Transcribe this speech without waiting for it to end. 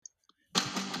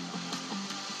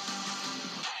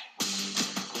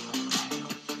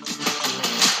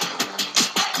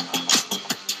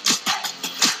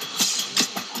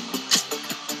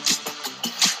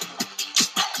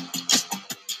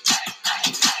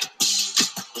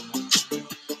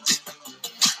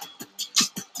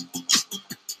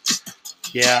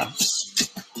Yeah.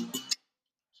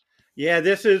 Yeah,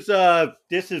 this is the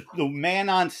Man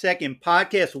on Second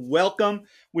podcast. Welcome.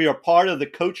 We are part of the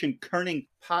Coach and Kernan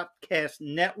podcast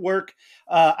network.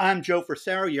 I'm Joe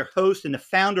Frisaro, your host and the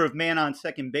founder of Man on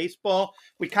Second Baseball.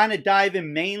 We kind of dive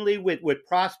in mainly with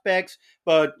prospects,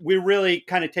 but we really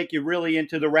kind of take you really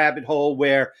into the rabbit hole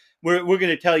where we're going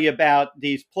to tell you about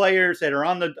these players that are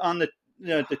on the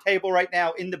table right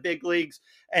now in the big leagues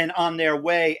and on their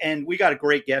way. And we got a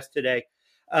great guest today.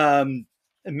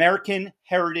 American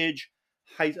Heritage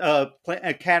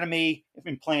Academy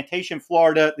in Plantation,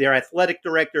 Florida. Their athletic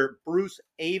director, Bruce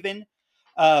Aven.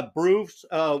 Bruce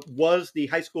was the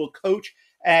high school coach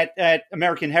at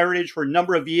American Heritage for a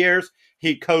number of years.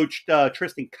 He coached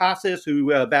Tristan Casas,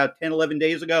 who about 10, 11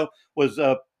 days ago was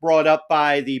brought up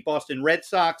by the Boston Red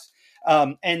Sox.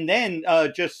 And then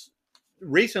just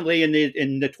recently in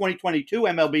the 2022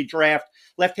 MLB draft,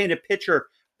 left-handed pitcher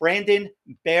Brandon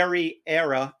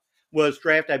Barriera was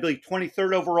drafted, I believe,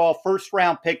 23rd overall, first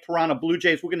round pick, Toronto Blue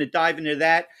Jays. We're going to dive into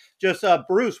that. Just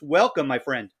Bruce, welcome, my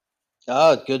friend.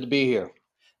 Good to be here.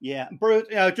 Yeah, Bruce.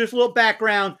 Just a little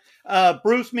background.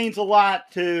 Bruce means a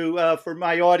lot to for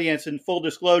my audience. And full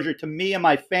disclosure, to me and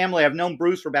my family, I've known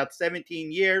Bruce for about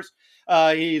 17 years.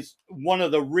 He's one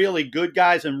of the really good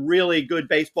guys and really good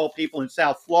baseball people in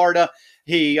South Florida.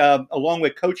 He, along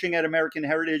with coaching at American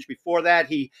Heritage before that,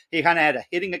 he kind of had a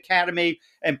hitting academy,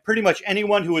 and pretty much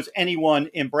anyone who was anyone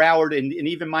in Broward and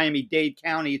even Miami-Dade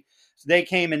County, they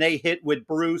came and they hit with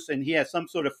Bruce, and he has some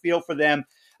sort of feel for them.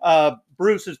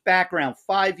 Bruce's background,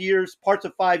 5 years, parts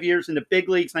of 5 years in the big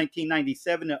leagues,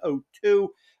 1997 to 2002.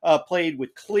 Played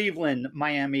with Cleveland,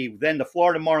 Miami, then the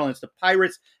Florida Marlins, the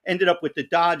Pirates, ended up with the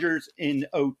Dodgers in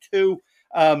 2002.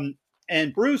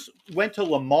 And Bruce went to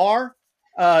Lamar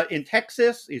in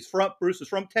Texas. Bruce is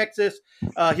from Texas.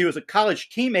 He was a college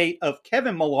teammate of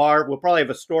Kevin Millar. We'll probably have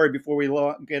a story before we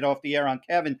get off the air on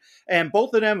Kevin. And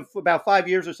both of them, about 5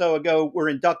 years or so ago, were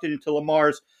inducted into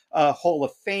Lamar's Hall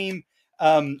of Fame.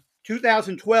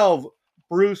 2012,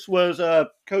 Bruce was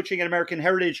coaching at American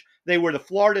Heritage. They were the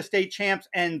Florida State champs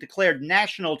and declared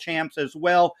national champs as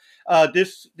well.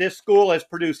 This school has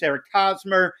produced Eric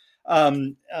Hosmer,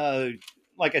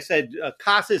 like I said,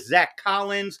 Casas, Zach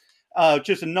Collins.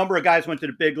 Just a number of guys went to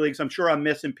the big leagues. I'm sure I'm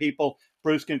missing people.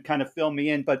 Bruce can kind of fill me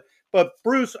in. But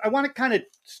Bruce, I want to kind of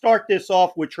start this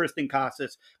off with Tristan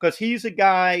Casas, because he's a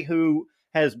guy who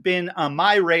has been on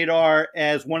my radar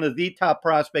as one of the top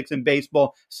prospects in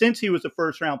baseball since he was a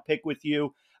first-round pick with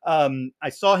you. I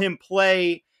saw him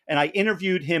play, and I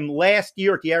interviewed him last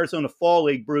year at the Arizona Fall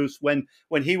League, Bruce, when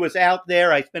he was out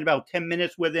there. I spent about 10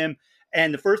 minutes with him,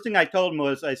 and the first thing I told him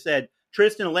was, I said,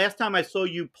 Tristan, the last time I saw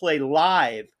you play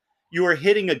live, you were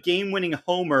hitting a game-winning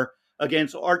homer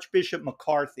against Archbishop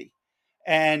McCarthy.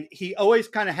 And he always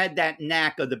kind of had that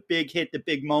knack of the big hit, the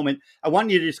big moment. I want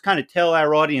you to just kind of tell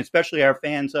our audience, especially our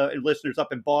fans and listeners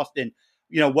up in Boston,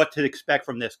 what to expect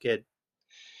from this kid.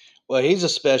 Well, he's a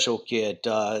special kid.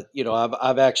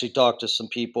 I've actually talked to some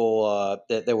people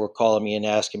that were calling me and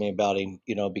asking me about him,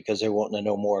 because they want to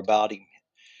know more about him.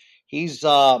 He's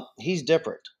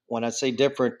different. When I say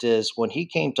different is when he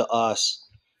came to us,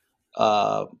 his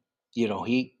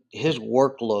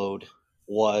workload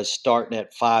was starting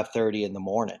at 5:30 in the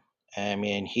morning. I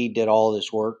mean, he did all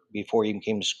this work before he even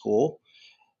came to school.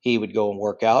 He would go and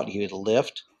work out. He would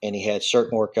lift, and he had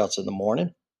certain workouts in the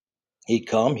morning. He'd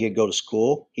come. He'd go to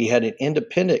school. He had an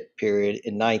independent period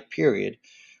in ninth period,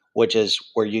 which is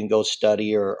where you can go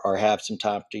study or have some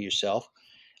time to yourself.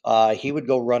 He would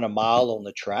go run a mile on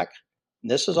the track.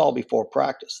 And this is all before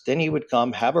practice. Then he would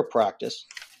come, have a practice.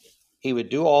 He would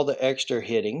do all the extra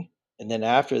hitting. And then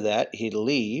after that, he'd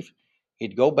leave.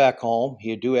 He'd go back home.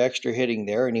 He'd do extra hitting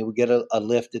there, and he would get a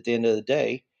lift at the end of the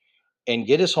day and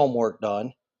get his homework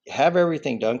done, have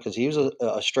everything done, because he was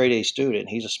a straight A student.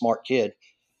 He's a smart kid.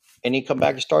 And he'd come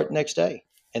back and start the next day.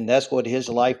 And that's what his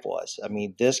life was. I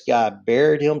mean, this guy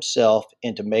buried himself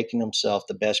into making himself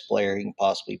the best player he can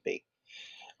possibly be.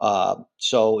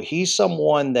 So he's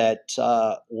someone that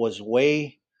was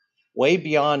way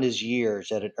beyond his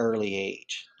years at an early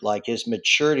age. Like, his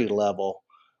maturity level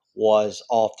was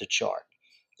off the chart.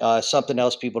 Something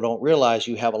else people don't realize,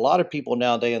 you have a lot of people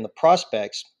nowadays in the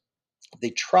prospects,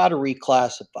 they try to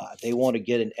reclassify. They want to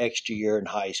get an extra year in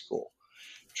high school.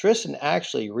 Tristan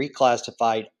actually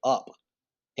reclassified up,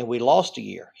 and we lost a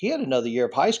year. He had another year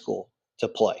of high school to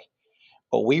play,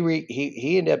 but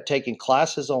he ended up taking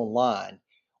classes online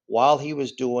while he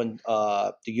was doing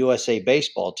the USA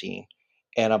baseball team.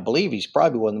 And I believe he's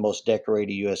probably one of the most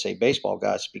decorated USA baseball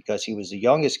guys, because he was the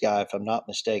youngest guy, if I'm not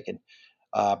mistaken.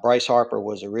 Bryce Harper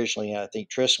was originally, I think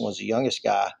Tristan was the youngest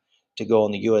guy to go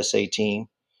on the USA team.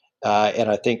 And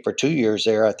I think for 2 years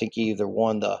there, I think he either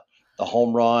won the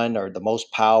home run or the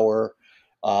most power.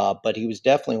 But he was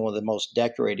definitely one of the most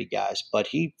decorated guys. But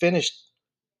he finished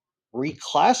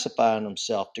reclassifying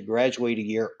himself to graduate a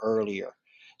year earlier.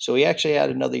 So he actually had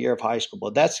another year of high school.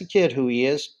 But that's the kid who he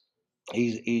is.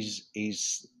 He's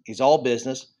all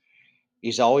business.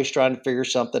 He's always trying to figure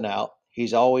something out.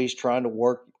 He's always trying to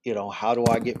work, how do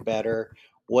I get better?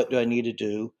 What do I need to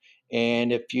do?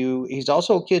 And he's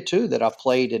also a kid too that I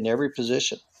played in every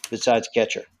position besides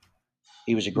catcher.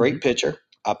 He was a Mm-hmm. great pitcher.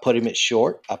 I put him at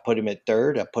short. I put him at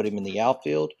third. I put him in the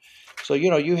outfield. So,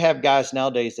 you have guys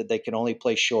nowadays that they can only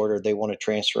play short or they want to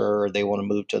transfer or they want to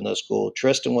move to another school.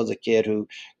 Tristan was a kid who,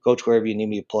 coach, wherever you need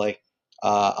me to play,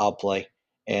 I'll play.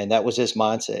 And that was his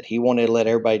mindset. He wanted to let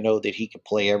everybody know that he could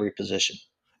play every position.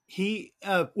 He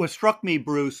what struck me,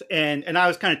 Bruce, and I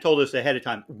was kind of told this ahead of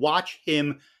time. Watch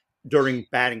him during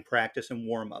batting practice and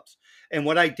warm-ups. And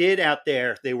what I did out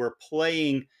there, they were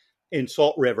playing in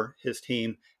Salt River, his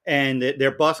team, and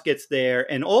their bus gets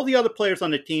there, and all the other players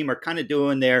on the team are kind of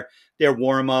doing their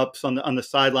warm-ups on the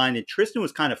sideline, and Tristan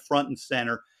was kind of front and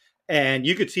center, and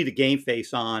you could see the game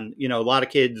face on. A lot of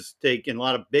kids taking, a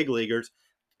lot of big leaguers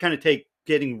kind of take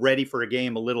getting ready for a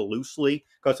game a little loosely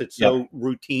because it's so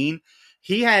routine.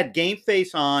 He had game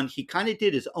face on. He kind of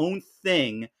did his own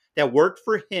thing that worked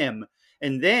for him.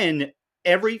 And then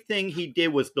everything he did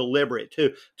was deliberate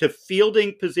to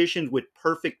fielding positions with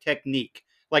perfect technique.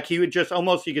 Like he would just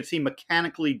almost, you could see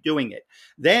mechanically doing it.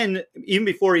 Then even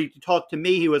before he talked to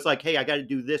me, he was like, hey, I got to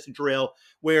do this drill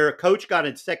where a coach got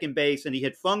in second base and he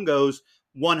hit fungos,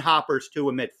 one hoppers to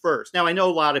him at first. Now I know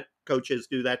a lot of coaches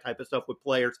do that type of stuff with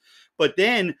players, but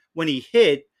then when he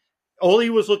hit, all he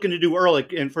was looking to do early,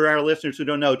 and for our listeners who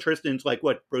don't know, Tristan's like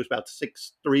what, Bruce, about 6'3",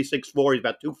 6'4", he's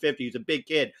about 250, he's a big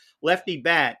kid, lefty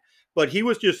bat, but he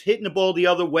was just hitting the ball the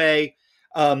other way.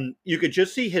 You could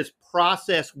just see his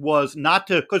process was not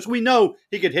to, because we know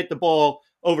he could hit the ball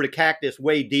over the cactus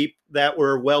way deep that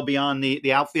were well beyond the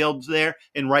outfields there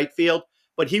in right field,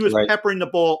 but he was peppering the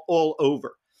ball all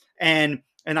over. And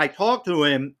I talked to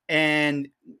him, and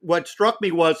what struck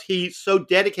me was he's so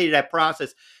dedicated to that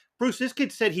process. Bruce, this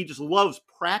kid said he just loves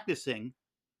practicing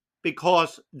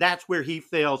because that's where he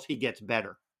feels he gets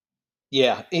better.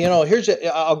 Yeah,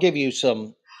 I'll give you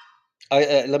some.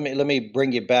 Let me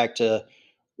bring you back to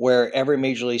where every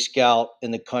major league scout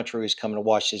in the country was coming to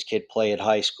watch this kid play at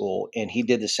high school, and he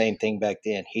did the same thing back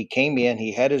then. He came in,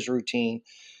 he had his routine.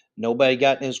 Nobody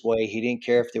got in his way. He didn't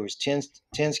care if there was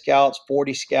 10 scouts,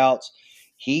 40 scouts.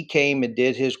 He came and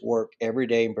did his work every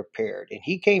day and prepared. And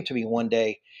he came to me one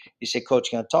day. He said, Coach,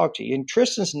 can I talk to you? And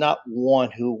Tristan's not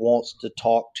one who wants to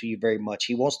talk to you very much.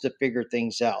 He wants to figure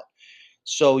things out.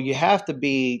 So you have to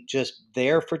be just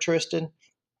there for Tristan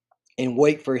and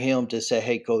wait for him to say,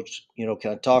 hey, Coach,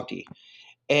 can I talk to you?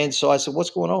 And so I said, what's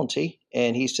going on, T?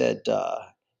 And he said,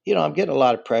 I'm getting a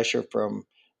lot of pressure from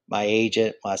my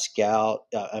agent, my scouts,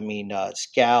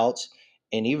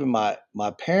 and even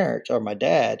my parents or my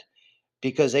dad,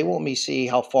 because they want me to see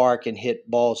how far I can hit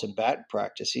balls in batting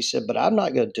practice. He said, but I'm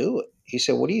not going to do it. He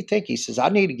said, what do you think? He says, I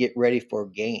need to get ready for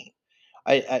a game.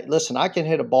 Listen, I can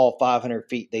hit a ball 500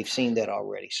 feet. They've seen that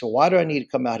already. So why do I need to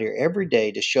come out here every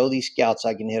day to show these scouts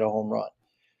I can hit a home run?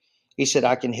 He said,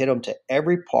 I can hit them to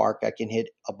every park. I can hit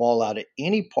a ball out at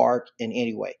any park in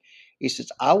any way. He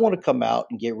says, I want to come out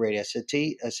and get ready. I said,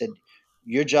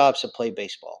 your job's to play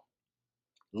baseball.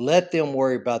 Let them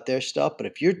worry about their stuff. But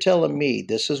if you're telling me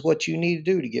this is what you need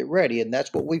to do to get ready, and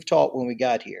that's what we've taught when we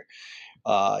got here.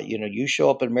 You show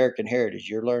up at American Heritage,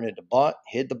 you're learning to bunt,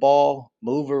 hit the ball,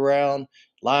 move around,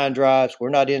 line drives. We're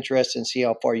not interested in see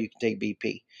how far you can take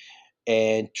BP.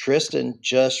 And Tristan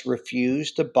just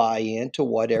refused to buy into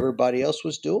what everybody else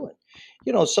was doing.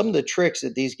 Some of the tricks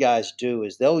that these guys do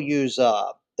is they'll use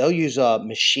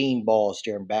machine balls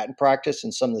during batting practice,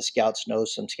 and some of the scouts know,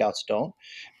 some scouts don't,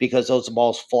 because those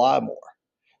balls fly more.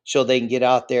 So they can get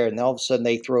out there, and all of a sudden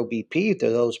they throw BP to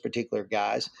those particular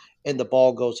guys, and the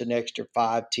ball goes an extra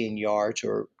 5, 10 yards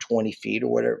or 20 feet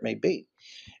or whatever it may be.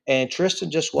 And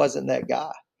Tristan just wasn't that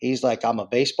guy. He's like, I'm a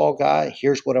baseball guy.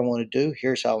 Here's what I want to do.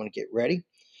 Here's how I want to get ready.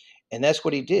 And that's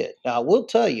what he did. Now, I will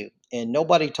tell you, and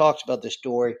nobody talks about this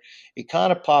story, it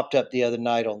kind of popped up the other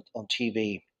night on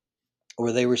TV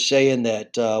where they were saying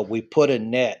that we put a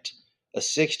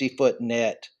 60-foot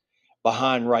net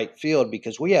behind right field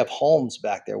because we have homes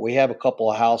back there. We have a couple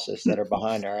of houses that are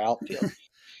behind our outfield.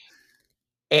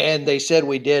 And they said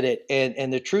we did it.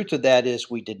 And the truth of that is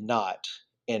we did not.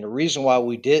 And the reason why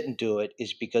we didn't do it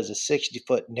is because a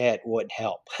 60-foot net wouldn't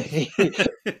help.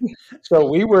 So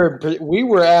we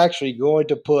were actually going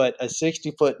to put a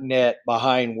 60-foot net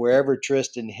behind wherever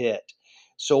Tristan hit.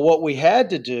 So what we had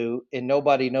to do, and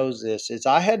nobody knows this, is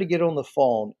I had to get on the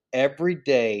phone every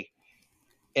day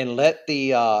and let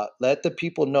the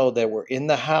people know that we're in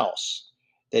the house,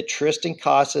 that Tristan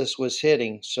Casas was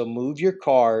hitting. So move your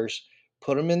cars,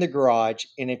 put them in the garage,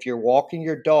 and if you're walking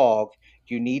your dog,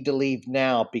 you need to leave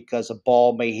now because a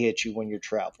ball may hit you when you're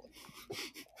traveling.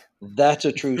 That's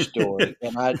a true story,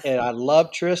 and I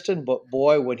love Tristan, but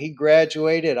boy, when he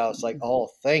graduated, I was like, oh,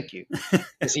 thank you,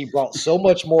 because he brought so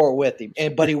much more with him.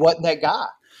 But he wasn't that guy.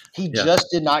 He Yeah. just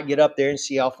did not get up there and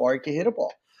see how far he could hit a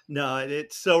ball. No,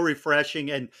 it's so refreshing.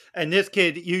 And this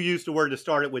kid, you used the word to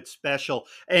start it with special.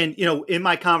 And, in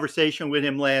my conversation with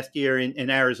him last year in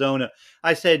Arizona,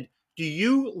 I said, do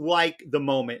you like the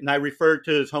moment? And I referred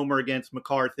to his homer against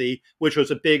McCarthy, which was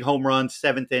a big home run,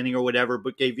 seventh inning or whatever,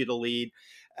 but gave you the lead.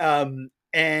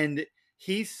 And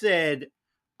he said,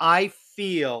 I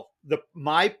feel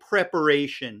my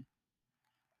preparation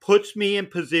puts me in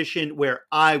position where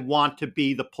I want to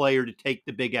be the player to take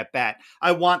the big at bat.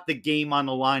 I want the game on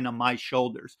the line on my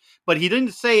shoulders. But he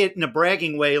didn't say it in a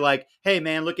bragging way like, hey,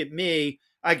 man, look at me.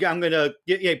 I'm going to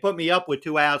put me up with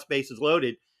 2 outs, bases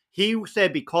loaded. He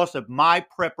said because of my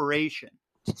preparation.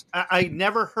 I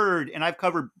never heard, and I've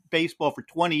covered baseball for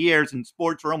 20 years and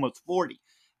sports for almost 40,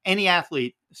 any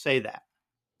athlete say that.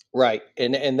 Right.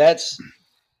 And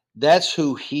that's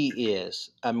who he is.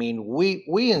 I mean,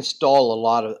 we install a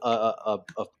lot of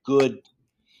good,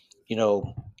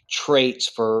 traits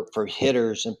for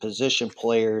hitters and position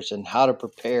players and how to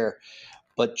prepare.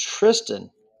 But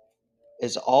Tristan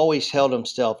has always held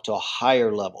himself to a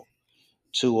higher level,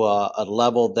 to a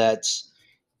level that's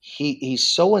he's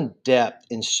so in depth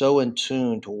and so in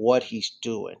tune to what he's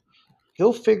doing.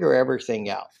 He'll figure everything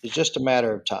out. It's just a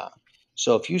matter of time.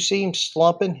 So if you see him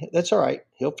slumping, that's all right.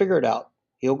 He'll figure it out.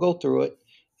 He'll go through it.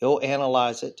 He'll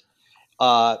analyze it.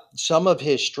 Some of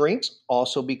his strengths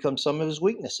also become some of his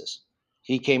weaknesses.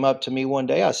 He came up to me one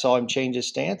day. I saw him change his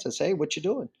stance. I said, hey, what you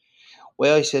doing?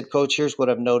 Well, he said, Coach, here's what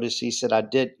I've noticed. He said,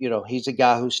 he's a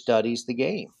guy who studies the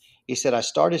game. He said, I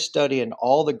started studying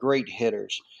all the great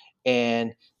hitters,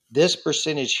 and this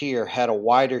percentage here had a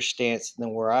wider stance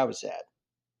than where I was at.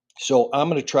 So I'm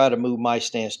going to try to move my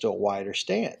stance to a wider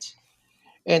stance.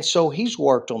 And so he's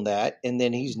worked on that, and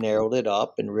then he's narrowed it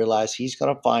up and realized he's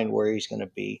going to find where he's going to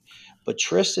be. But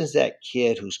Tristan's that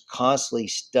kid who's constantly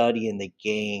studying the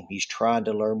game. He's trying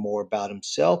to learn more about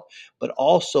himself, but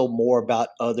also more about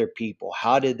other people.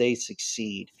 How did they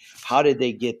succeed? How did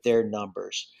they get their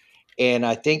numbers? And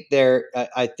I think that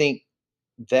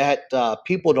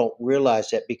people don't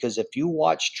realize that, because if you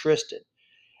watch Tristan,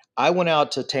 I went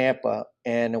out to Tampa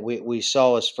and we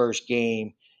saw his first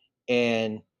game,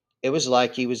 and it was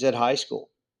like he was at high school.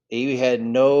 He had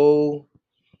no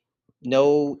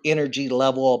energy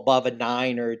level above a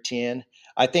 9 or a 10.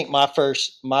 I think my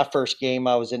first game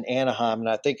I was in Anaheim, and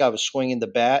I think I was swinging the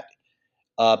bat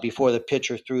before the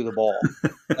pitcher threw the ball.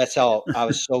 That's how I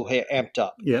was so amped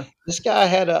up. Yeah. This guy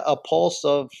had a pulse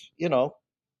of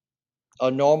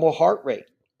a normal heart rate,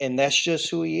 and that's just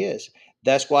who he is.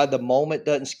 That's why the moment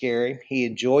doesn't scare him. He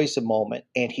enjoys the moment,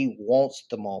 and he wants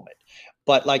the moment.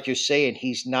 But like you're saying,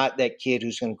 he's not that kid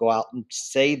who's going to go out and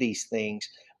say these things,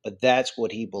 but that's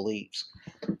what he believes.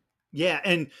 Yeah,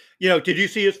 and did you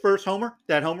see his first homer?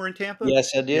 That homer in Tampa?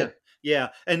 Yes, I did. Yeah.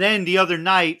 And then the other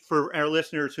night, for our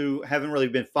listeners who haven't really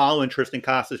been following Tristan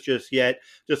Casas just yet,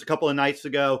 just a couple of nights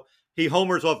ago, he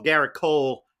homers off Garrett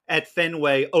Cole at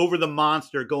Fenway over the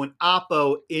monster, going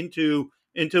oppo into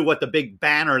what the big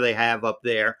banner they have up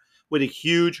there with a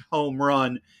huge home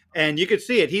run. And you could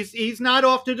see it. He's not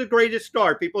off to the greatest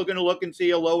start. People are going to look and see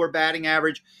a lower batting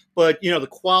average, but the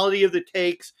quality of the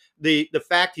takes, the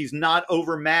fact he's not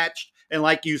overmatched, and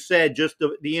like you said, just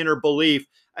the inner belief.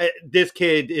 This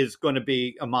kid is going to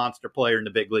be a monster player in the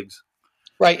big leagues.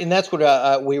 Right, and that's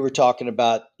what we were talking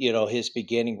about. His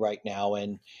beginning right now,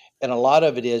 and a lot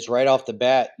of it is right off the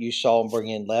bat. You saw him bring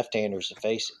in left-handers to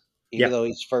face him, even though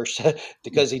he's first,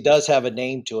 because he does have a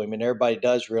name to him, and everybody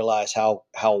does realize how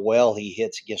well he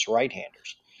hits against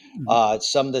right-handers.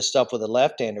 Some of the stuff with the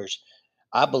left-handers,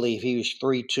 I believe he was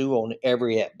 3-2 on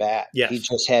every at bat. Yes. He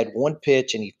just had one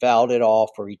pitch and he fouled it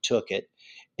off or he took it,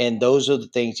 and those are the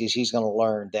things he's going to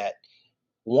learn, that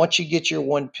once you get your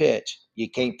one pitch, you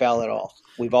can't foul it off.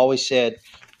 We've always said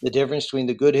the difference between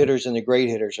the good hitters and the great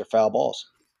hitters are foul balls.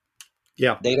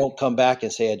 Yeah. They don't come back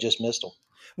and say, I just missed them.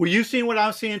 Were you seeing what I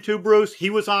was seeing too, Bruce? He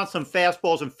was on some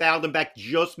fastballs and fouled them back,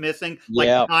 just missing,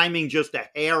 like timing just a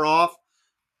hair off.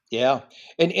 Yeah.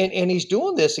 And he's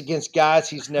doing this against guys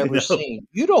he's never seen.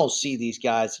 You don't see these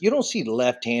guys. You don't see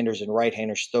left-handers and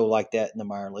right-handers throw like that in the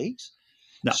minor leagues.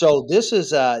 No. So this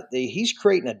is he's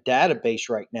creating a database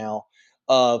right now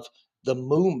of the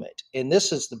movement. And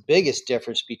this is the biggest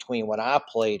difference between when I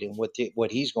played and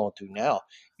what he's going through now.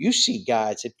 You see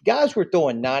guys, if guys were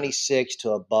throwing 96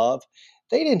 to above,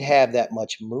 they didn't have that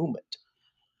much movement.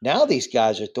 Now these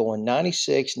guys are throwing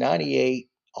 96, 98,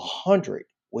 100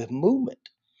 with movement.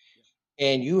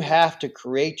 And you have to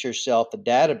create yourself a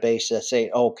database that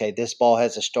say, okay, this ball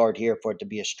has a start here for it to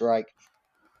be a strike.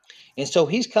 And so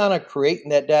he's kind of creating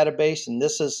that database. And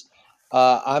this is,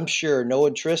 I'm sure,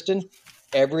 knowing Tristan,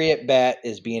 every at bat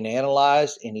is being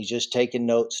analyzed, and he's just taking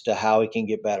notes to how he can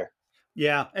get better.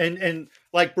 Yeah, and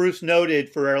like Bruce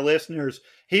noted for our listeners,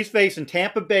 he's facing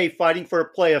Tampa Bay fighting for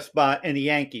a playoff spot and the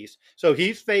Yankees. So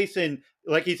he's facing,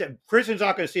 like he said, Christian's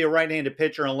not going to see a right-handed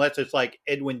pitcher unless it's like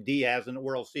Edwin Diaz in the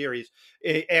World Series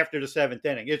after the seventh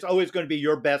inning. It's always going to be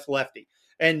your best lefty.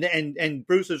 And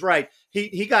Bruce is right.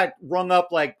 He got rung up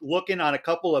like looking on a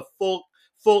couple of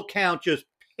full count, just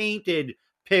painted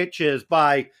pitches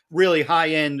by really high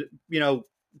end,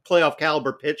 playoff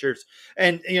caliber pitchers.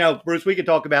 And, Bruce, we could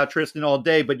talk about Tristan all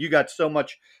day, but you got so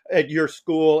much at your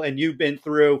school and you've been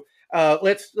through.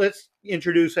 Let's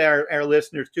introduce our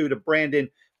listeners to Brandon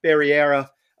Barriera,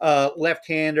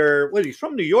 left-hander. Well, he's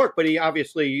from New York, but he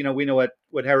obviously, we know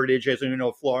what heritage is, and we know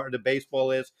what Florida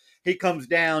baseball is. He comes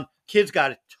down. Kid's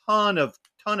got a ton of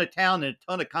talent and a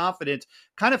ton of confidence.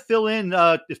 Kind of fill in,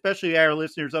 especially our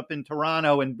listeners up in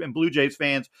Toronto and Blue Jays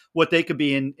fans, what they could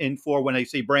be in for when they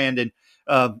see Brandon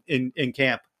in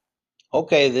camp.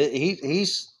 Okay,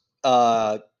 he's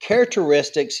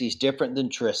characteristics. He's different than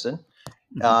Tristan.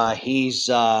 He's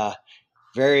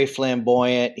very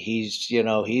flamboyant. He's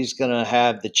gonna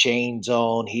have the chains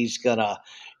on. He's gonna,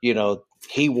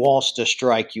 he wants to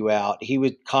strike you out. He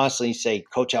would constantly say,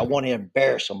 "Coach, I want to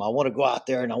embarrass him. I want to go out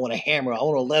there and I want to hammer. I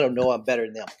want to let him know I'm better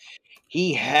than them."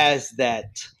 He has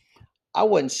that, I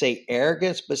wouldn't say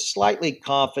arrogance, but slightly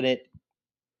confident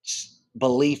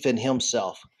belief in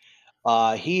himself.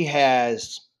 He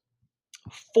has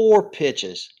 4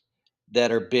 pitches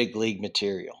that are big league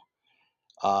material.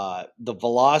 The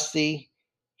velocity,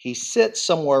 he sits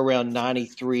somewhere around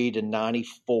 93 to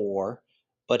 94,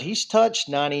 but he's touched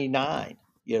 99,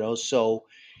 so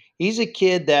he's a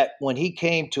kid that when he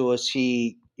came to us,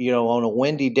 he, on a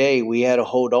windy day, we had to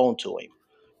hold on to him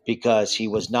because he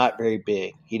was not very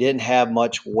big. He didn't have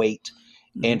much weight.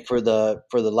 And for the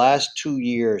last 2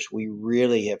 years, we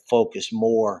really have focused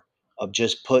more of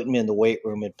just putting him in the weight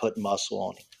room and putting muscle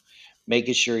on him,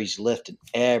 making sure he's lifting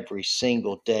every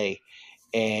single day.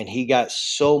 And he got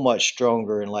so much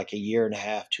stronger in like a year and a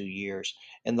half, 2 years.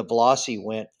 And the velocity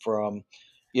went from,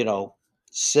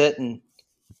 sitting,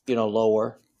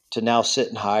 lower to now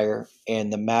sitting higher.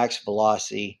 And the max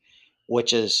velocity,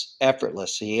 which is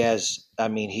effortless. He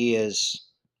is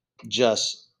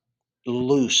just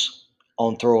loose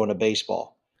on throwing a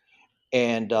baseball.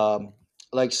 And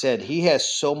like I said, he has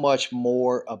so much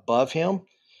more above him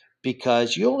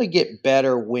because you only get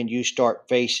better when you start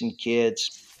facing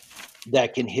kids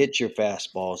that can hit your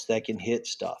fastballs, that can hit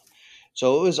stuff.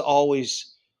 So it was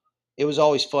always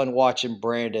fun watching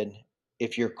Brandon.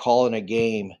 If you're calling a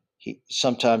game,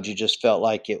 sometimes you just felt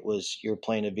like you're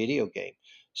playing a video game.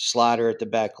 Slider at the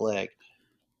back leg,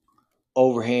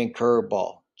 overhand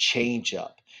curveball,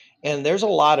 changeup. And there's a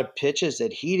lot of pitches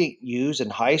that he didn't use in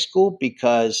high school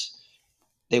because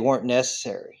they weren't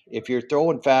necessary. If you're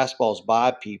throwing fastballs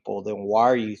by people, then why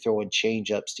are you throwing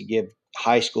changeups to give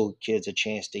high school kids a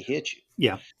chance to hit you?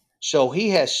 Yeah. So he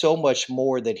has so much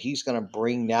more that he's going to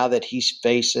bring now that he's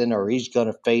facing or he's going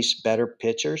to face better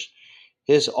pitchers.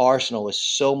 His arsenal is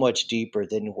so much deeper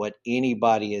than what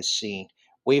anybody has seen.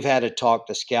 We've had to talk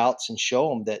to scouts and show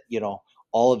them that,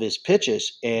 all of his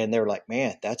pitches, and they're like,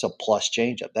 man, that's a plus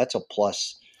changeup. That's a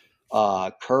plus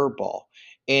curveball.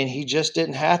 And he just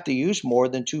didn't have to use more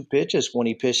than 2 pitches when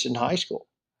he pitched in high school.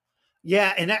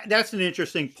 Yeah, and that's an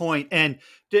interesting point. And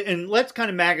let's kind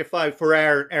of magnify for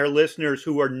our listeners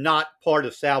who are not part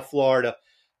of South Florida,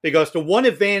 because the one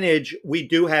advantage we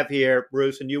do have here,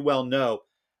 Bruce, and you well know,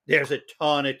 there's a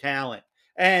ton of talent.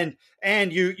 And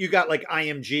you got like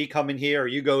IMG coming here, or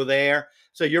you go there,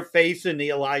 so you're facing the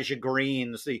Elijah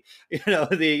Greens, the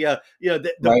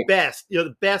Right. best,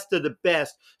 the best of the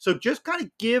best. So just kind of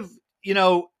give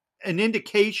an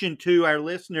indication to our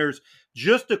listeners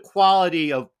just the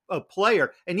quality of a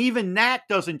player, and even that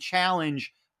doesn't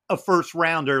challenge a first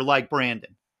rounder like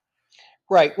Brandon.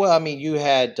 Right. Well, I mean, you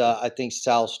had I think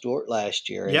Sal Stewart last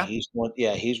year, and Yeah. he's one.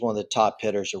 Yeah, he's one of the top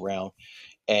hitters around.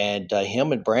 And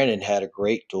him and Brandon had a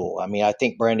great duel. I mean, I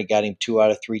think Brandon got him 2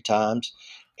 out of 3 times,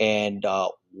 and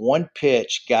one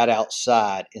pitch got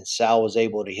outside, and Sal was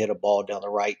able to hit a ball down the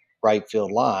right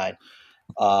field line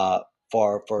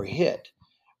for a hit.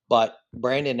 but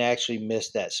Brandon actually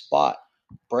missed that spot.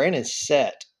 Brandon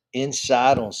set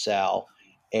inside on Sal,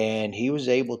 and he was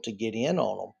able to get in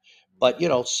on him.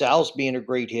 But Sal's being a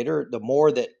great hitter. The more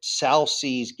that Sal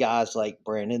sees guys like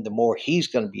Brandon, the more he's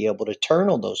going to be able to turn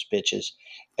on those pitches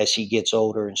as he gets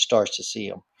older and starts to see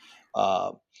them.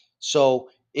 Uh, so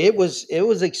it was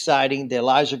exciting. The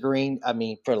Elijah Green. I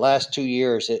mean, for the last 2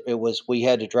 years, it was we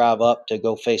had to drive up to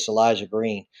go face Elijah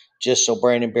Green just so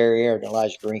Brandon Barriera and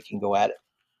Elijah Green can go at it.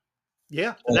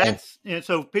 Yeah, And that's and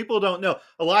so people don't know.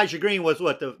 Elijah Green was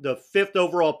what the fifth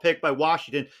overall pick by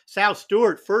Washington. Sal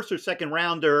Stewart, first or second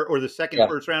rounder, or the second yeah,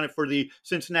 first rounder for the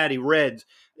Cincinnati Reds.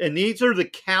 And these are the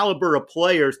caliber of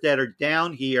players that are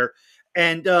down here.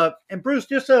 And Bruce,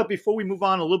 just before we move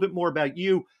on, a little bit more about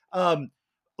you.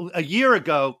 A year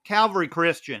ago, Calvary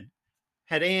Christian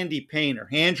had Andy Painter.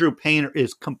 Andrew Painter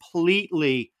is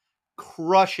completely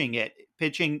crushing it,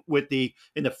 pitching with the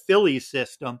in the Phillies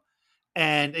system,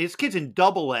 and his kid's in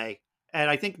Double A at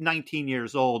I think 19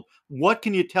 years old. What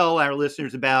can you tell our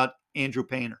listeners about Andrew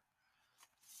Painter?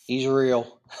 he's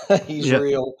real. He's Yeah,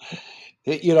 real.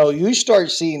 You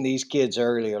start seeing these kids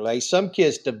earlier. Like some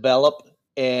kids develop,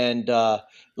 and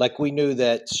like we knew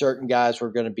that certain guys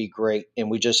were going to be great, and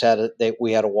we just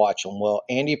we had to watch them. Well,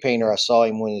 Andy Painter, I saw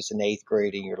him when he was in eighth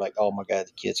grade, and you're like, oh my god,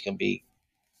 the kid's going to be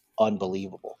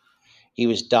unbelievable. He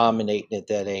was dominating at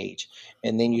that age,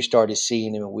 and then you started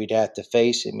seeing him, and we'd have to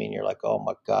face him, and you're like, oh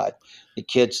my god, the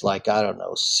kid's like I don't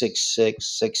know 6'6",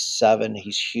 6'7".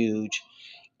 He's huge,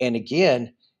 and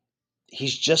again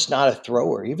he's just not a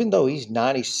thrower. Even though he's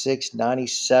 96,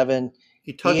 97,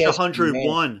 he he touched has command.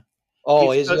 101.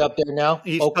 Oh, He's is he up there now?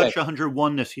 he's Okay. touched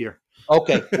 101 this year.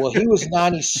 Okay. Well, he was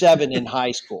 97 in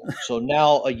high school. So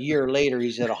now a year later,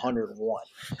 he's at 101.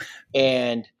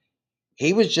 And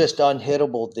he was just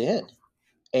unhittable then.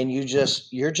 And you're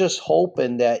just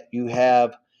hoping that you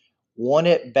have one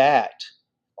at bat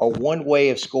or one way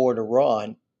of scoring a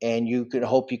run, and you can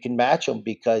hope you can match him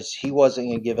because he wasn't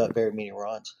going to give up very many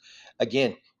runs.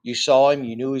 Again, you saw him,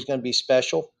 you knew he was going to be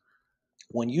special.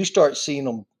 When you start seeing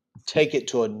them take it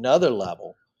to another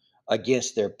level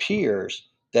against their peers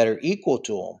that are equal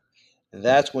to them,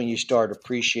 that's when you start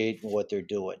appreciating what they're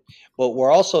doing. But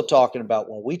we're also talking about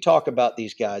when we talk about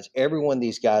these guys, every one of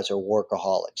these guys are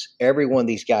workaholics. Every one of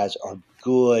these guys are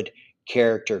good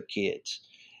character kids.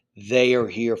 They are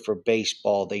here for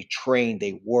baseball. They train,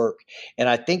 they work. And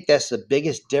I think that's the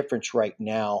biggest difference right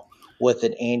now with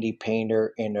an Andy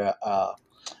Painter and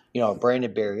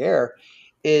Brandon Barriera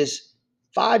is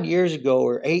 5 years ago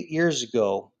or 8 years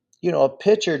ago, a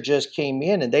pitcher just came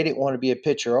in and they didn't want to be a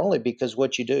pitcher only because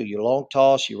what you do, you long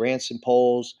toss, you ran some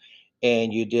poles,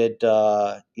 and you did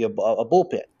a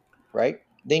bullpen, right?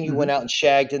 Then you went Mm-hmm. out and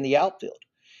shagged in the outfield.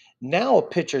 Now a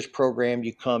pitcher's program,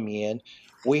 you come in,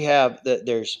 we have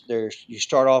there's you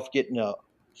start off getting a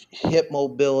hip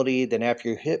mobility. Then after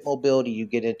your hip mobility, you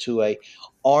get into a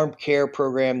arm care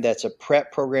program. That's a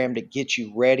prep program to get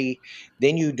you ready.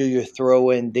 Then you do your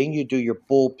throw in. Then you do your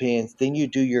bullpens. Then you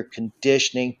do your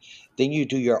conditioning. Then you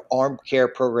do your arm care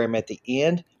program at the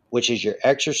end, which is your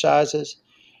exercises.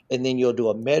 And then you'll do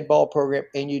a med ball program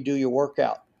and you do your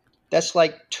workout. That's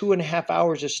like 2.5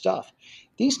 hours of stuff.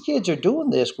 These kids are doing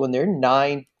this when they're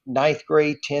ninth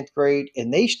grade, 10th grade,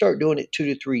 and they start doing it 2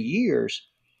 to 3 years,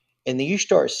 and then you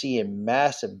start seeing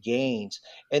massive gains.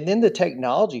 And then the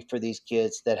technology for these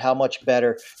kids, that how much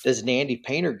better does an Andy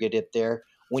Painter get up there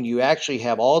when you actually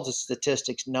have all the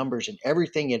statistics, numbers, and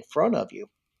everything in front of you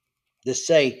to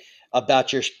say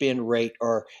about your spin rate,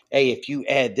 or hey, if you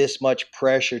add this much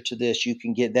pressure to this, you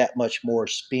can get that much more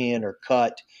spin or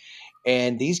cut.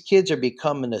 And these kids are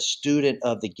becoming a student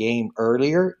of the game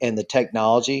earlier, and the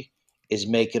technology is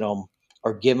making them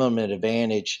or giving them an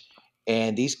advantage.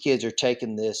 And these kids are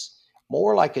taking this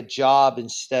more like a job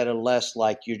instead of less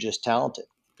like you're just talented.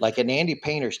 Like an Andy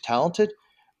Painter's talented,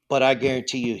 but I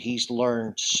guarantee you he's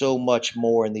learned so much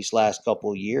more in these last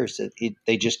couple of years that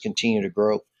they just continue to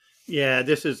grow. Yeah,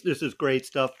 this is great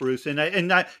stuff, Bruce. And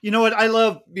I you know what I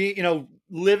love being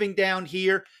living down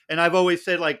here, and I've always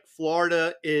said like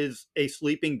Florida is a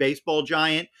sleeping baseball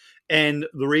giant, and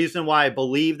the reason why I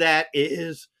believe that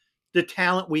is the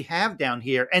talent we have down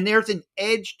here. And there's an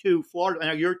edge to Florida. I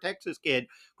know you're a Texas kid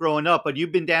growing up, but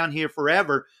you've been down here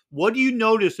forever. What do you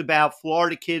notice about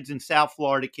Florida kids and South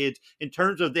Florida kids in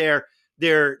terms of their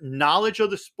knowledge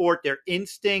of the sport, their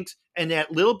instincts, and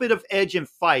that little bit of edge and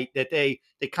fight that they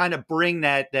kind of bring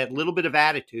that little bit of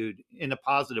attitude in a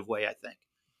positive way, I think.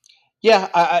 Yeah,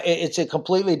 it's a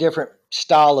completely different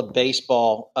style of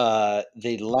baseball.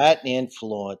 The Latin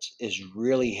influence is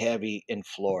really heavy in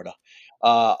Florida.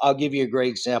 I'll give you a great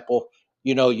example.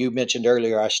 You mentioned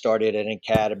earlier I started an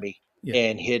academy. Yeah.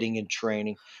 and hitting and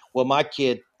training. Well, my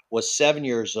kid was 7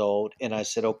 years old, and I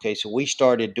said, okay, so we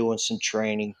started doing some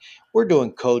training. We're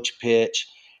doing coach pitch,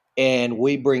 and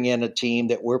we bring in a team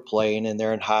that we're playing, and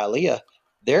they're in Hialeah.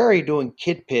 They're already doing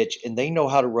kid pitch, and they know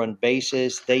how to run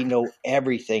bases. They know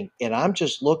everything. And I'm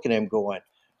just looking at them going,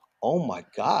 oh my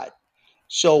God.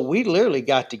 So we literally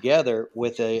got together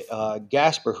with a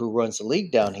Gasper who runs the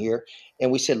league down here, and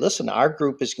we said, listen, our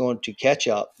group is going to catch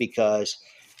up because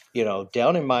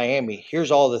down in Miami,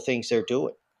 here's all the things they're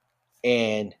doing.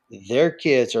 And their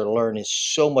kids are learning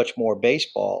so much more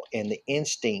baseball and the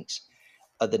instincts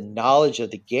of the knowledge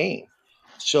of the game.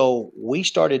 So we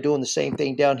started doing the same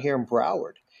thing down here in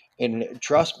Broward. And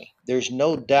trust me, there's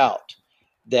no doubt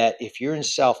that if you're in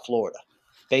South Florida,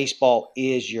 baseball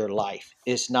is your life.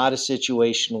 It's not a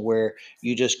situation where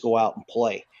you just go out and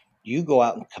play. You go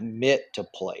out and commit to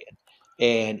playing.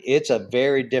 And it's a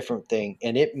very different thing.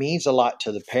 And it means a lot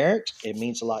to the parents. It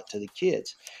means a lot to the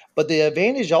kids. But the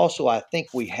advantage also I think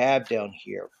we have down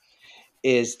here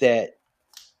is that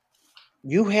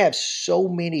you have so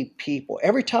many people.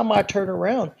 Every time I turn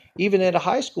around, even at a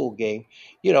high school game,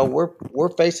 we're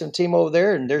facing a team over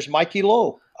there, and there's Mikey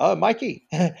Lowe. Mikey,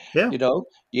 Yeah.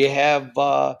 you have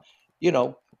you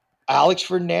know Alex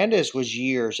Fernandez was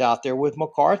years out there with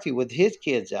McCarthy with his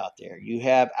kids out there. You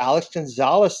have Alex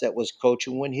Gonzales that was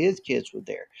coaching when his kids were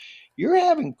there. You're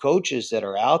having coaches that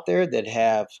are out there that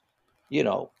have you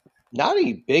know not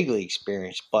only big league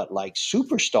experience, but like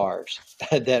superstars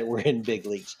that were in big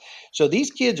leagues. So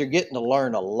these kids are getting to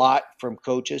learn a lot from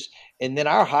coaches. And then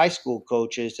our high school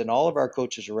coaches and all of our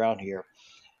coaches around here,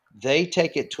 they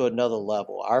take it to another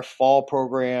level. Our fall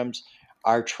programs,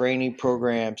 our training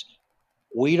programs,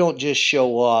 we don't just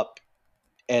show up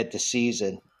at the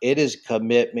season. It is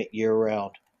commitment year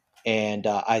round. And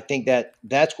I think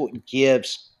that's what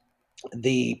gives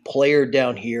the player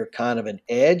down here kind of an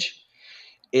edge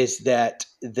is that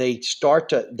they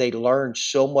learn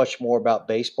so much more about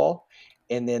baseball,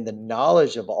 and then the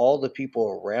knowledge of all the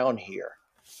people around here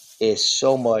is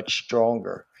so much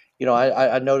stronger.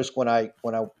 I noticed when I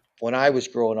was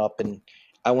growing up and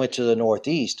I went to the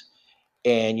Northeast,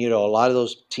 and a lot of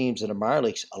those teams in the minor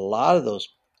leagues, a lot of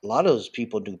those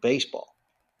people do baseball.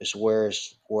 It's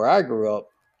whereas where I grew up,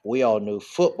 we all knew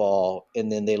football,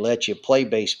 and then they let you play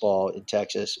baseball in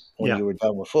Texas when Yeah. you were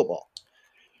done with football.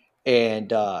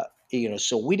 And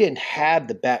so we didn't have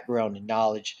the background and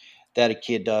knowledge that a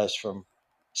kid does from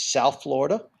South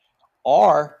Florida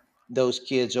or those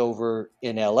kids over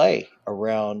in LA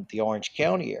around the Orange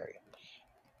County area.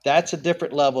 That's a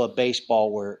different level of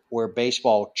baseball where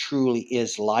baseball truly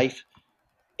is life,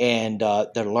 and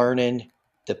they're learning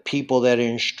the people that are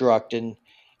instructing.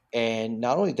 And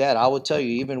not only that, I will tell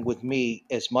you, even with me,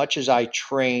 as much as I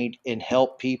trained and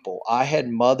helped people, I had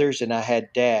mothers and I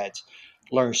had dads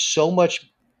learn so much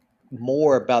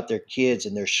more about their kids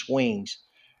and their swings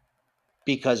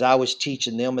because I was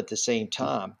teaching them at the same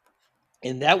time.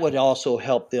 And that would also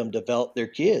help them develop their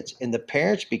kids, and the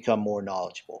parents become more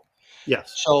knowledgeable.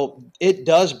 Yes. So it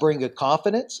does bring a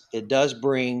confidence. It does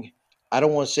bring, I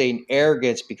don't want to say an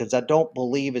arrogance because I don't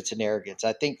believe it's an arrogance.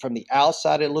 I think from the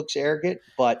outside it looks arrogant,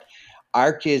 but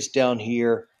our kids down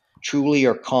here truly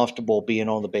are comfortable being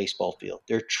on the baseball field.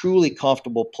 They're truly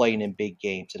comfortable playing in big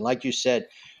games. And like you said,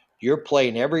 you're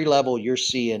playing every level you're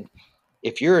seeing.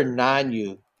 If you're a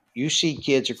 9U, you see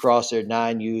kids across there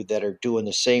 9U that are doing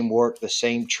the same work, the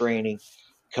same training,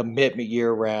 commitment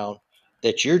year round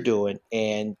that you're doing,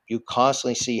 and you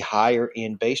constantly see higher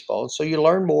in baseball. So you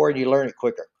learn more and you learn it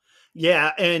quicker.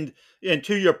 Yeah. And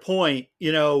to your point,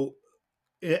 and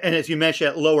as you mentioned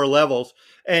at lower levels,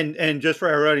 and just for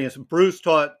our audience, Bruce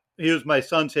taught. He was my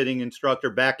son's hitting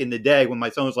instructor back in the day when my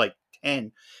son was like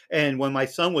 10, and when my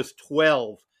son was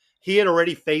 12, he had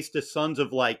already faced the sons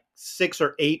of like 6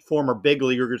 or 8 former big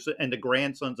leaguers and the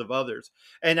grandsons of others.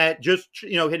 And at just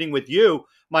hitting with you,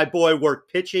 my boy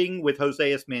worked pitching with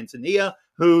Jose Manzanilla,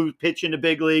 who pitched in the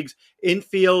big leagues,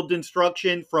 infield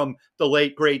instruction from the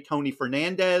late great Tony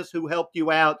Fernandez, who helped you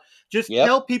out. Just Yep.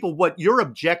 tell people what your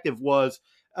objective was.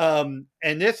 And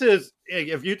this is,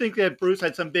 if you think that Bruce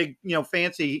had some big,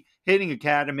 fancy hitting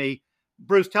academy,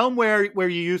 Bruce, tell them where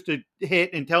you used to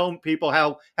hit, and tell them people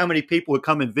how many people would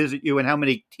come and visit you, and how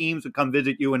many teams would come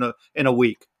visit you in a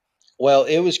week. Well,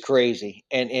 it was crazy,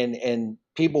 and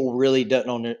people really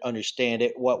don't understand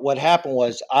it. What happened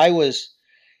was I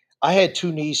had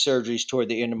 2 knee surgeries toward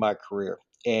the end of my career,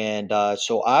 and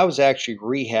so I was actually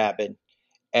rehabbing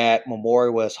at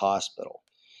Memorial West Hospital.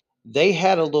 They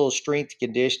had a little strength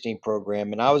conditioning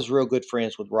program, and I was real good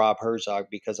friends with Rob Herzog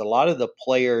because a lot of the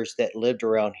players that lived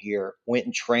around here went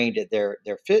and trained at their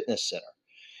fitness center.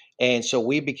 And so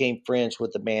we became friends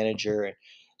with the manager. And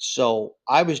so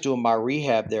I was doing my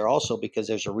rehab there also because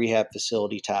there's a rehab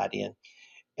facility tied in.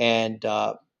 And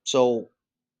so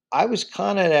I was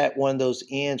kind of at one of those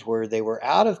ends where they were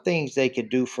out of things they could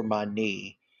do for my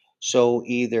knee. So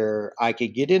either I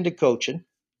could get into coaching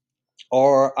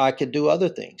or I could do other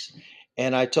things.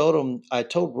 And I told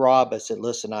Rob, I said,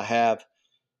 listen, I have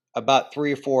about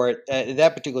three or four at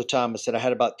that particular time. I said I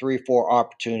had about three or four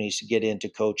opportunities to get into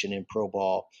coaching in pro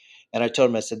ball. And I told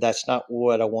him, I said, that's not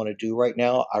what I want to do right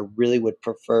now. I really would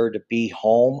prefer to be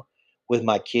home with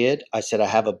my kid. I said, I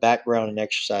have a background in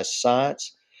exercise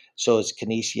science. So it's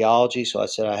kinesiology. So I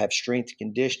said, I have strength and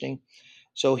conditioning.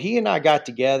 So he and I got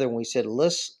together and we said,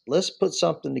 let's put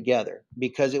something together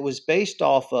because it was based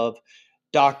off of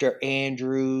Dr.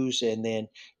 Andrews and then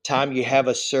time you have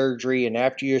a surgery and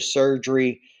after your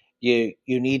surgery, you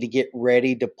need to get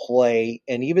ready to play.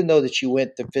 And even though that you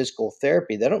went to physical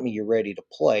therapy, that don't mean you're ready to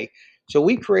play. So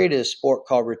we created a sport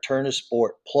called Return to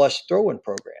Sport plus throwing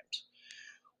programs.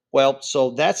 Well,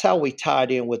 so that's how we tied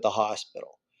in with the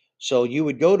hospital. So you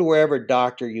would go to wherever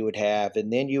doctor you would have,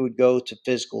 and then you would go to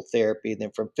physical therapy. And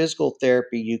then from physical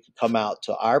therapy, you could come out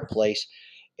to our place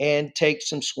and take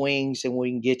some swings, and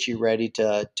we can get you ready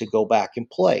to go back and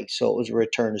play. So it was a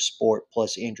return to sport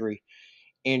plus injury,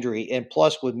 and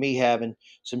plus with me having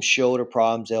some shoulder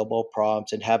problems, elbow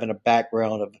problems, and having a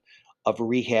background of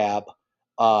rehab,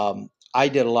 I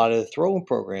did a lot of the throwing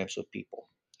programs with people.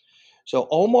 So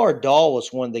Omar Dahl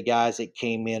was one of the guys that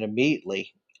came in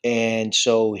immediately, and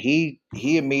so he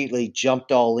immediately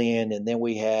jumped all in, and then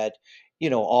we had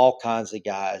all kinds of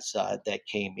guys that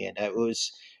came in. It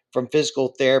was from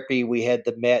physical therapy. We had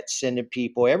the Mets sending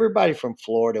people. Everybody from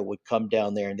Florida would come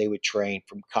down there, and they would train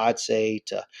from Kotsay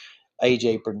to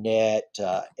AJ Burnett,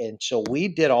 and so we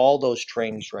did all those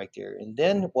trainings right there. And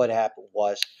then what happened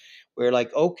was we were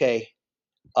like, okay,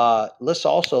 let's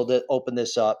also open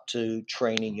this up to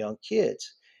training young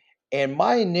kids. And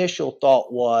my initial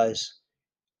thought was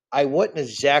I wasn't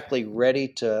exactly ready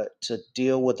to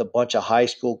deal with a bunch of high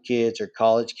school kids or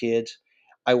college kids.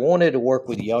 I wanted to work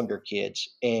with younger kids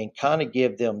and kind of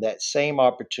give them that same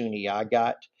opportunity I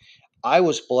got. I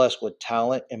was blessed with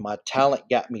talent, and my talent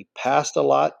got me past a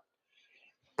lot.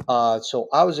 So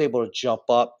I was able to jump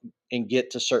up and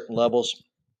get to certain levels,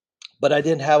 but I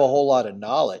didn't have a whole lot of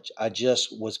knowledge. I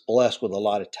just was blessed with a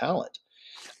lot of talent.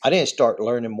 I didn't start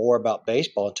learning more about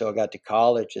baseball until I got to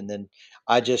college, and then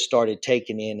I just started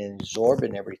taking in and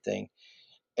absorbing everything.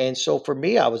 And so for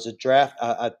me, I was a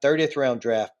 30th round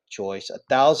draft choice,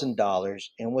 $1,000,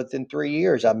 and within 3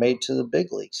 years, I made it to the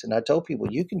big leagues. And I told people,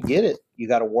 you can get it. You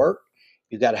got to work.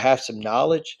 You got to have some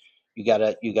knowledge. You got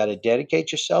to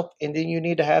dedicate yourself, and then you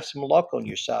need to have some luck on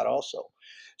your side also.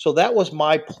 So that was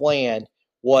my plan,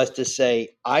 was to say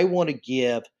I want to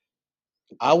give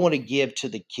to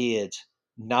the kids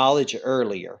knowledge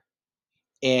earlier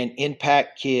and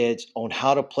impact kids on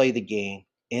how to play the game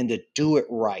and to do it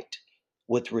right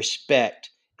with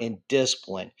respect and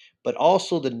discipline, but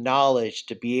also the knowledge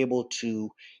to be able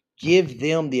to give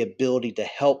them the ability to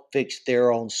help fix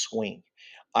their own swing.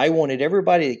 I wanted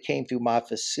everybody that came through my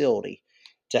facility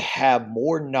to have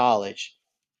more knowledge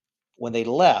when they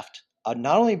left,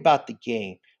 not only about the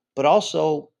game, but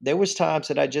also there was times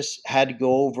that I just had to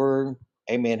go over,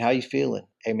 hey man, how you feeling?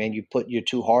 Hey man, you're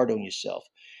too hard on yourself.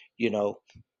 You know,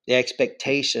 the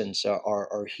expectations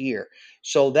are here.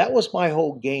 So that was my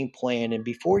whole game plan. And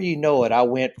before you know it, I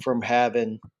went from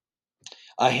having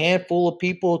a handful of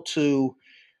people to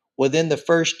within the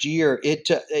first year,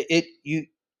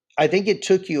 I think it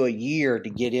took you a year to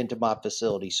get into my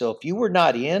facility. So if you were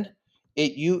not in,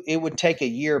 it would take a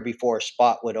year before a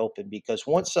spot would open because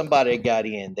once somebody got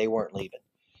in, they weren't leaving.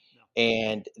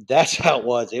 And that's how it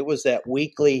was. It was that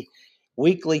weekly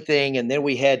thing, and then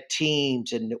we had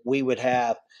teams, and we would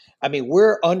have. I mean,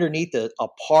 we're underneath a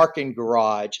parking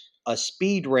garage, a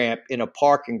speed ramp in a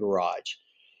parking garage,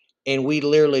 and we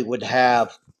literally would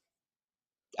have,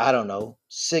 I don't know,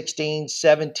 16,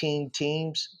 17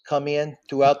 teams come in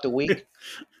throughout the week.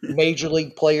 Major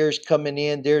league players coming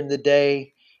in during the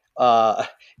day. Uh,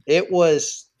 it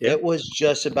was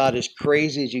just about as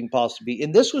crazy as you can possibly be.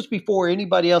 And this was before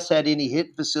anybody else had any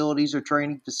hit facilities or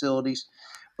training facilities.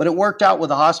 But it worked out with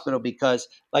the hospital because,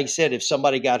 like I said, if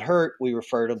somebody got hurt, we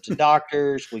referred them to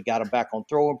doctors. We got them back on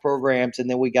throwing programs, and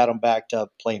then we got them back to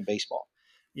playing baseball.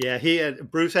 Yeah,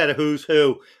 Bruce had a who's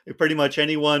who. Pretty much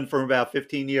anyone from about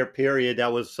 15-year period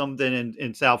that was something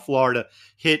in South Florida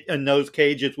hit in those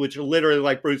cages, which literally,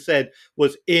 like Bruce said,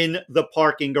 was in the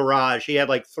parking garage. He had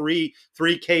like three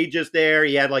cages there.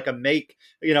 He had like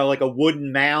like a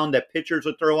wooden mound that pitchers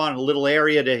would throw on, a little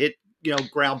area to hit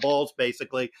ground balls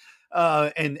basically.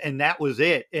 and that was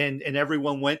it. And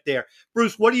everyone went there.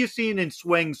 Bruce, what are you seeing in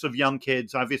swings of young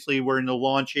kids? Obviously, we're in the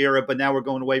launch era, but now we're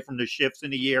going away from the shifts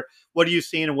in a year. What are you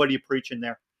seeing, and what are you preaching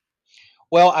there?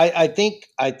 Well, I think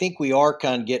we are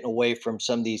kind of getting away from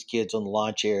some of these kids on the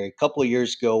launch area. A couple of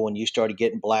years ago, when you started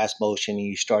getting blast motion and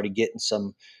you started getting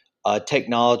some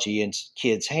technology in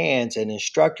kids' hands and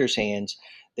instructors' hands,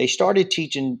 they started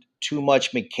teaching too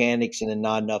much mechanics and then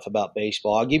not enough about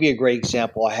baseball. I'll give you a great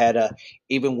example. I had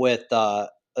even with the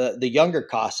younger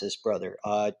Casas brother.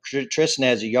 Tristan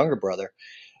has a younger brother,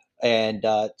 and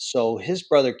so his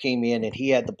brother came in and he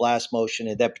had the blast motion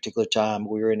at that particular time.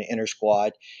 We were in the inter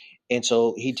squad, and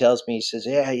so he tells me, he says,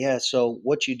 "Yeah, yeah. So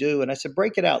what you do?" And I said,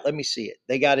 "Break it out. Let me see it."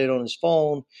 They got it on his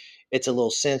phone. It's a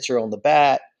little sensor on the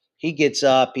bat. He gets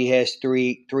up. He has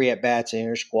three at bats in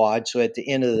inner squad. So at the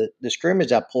end of the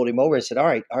scrimmage, I pulled him over and said, all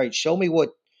right, show me what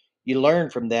you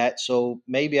learned from that. So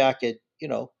maybe I could,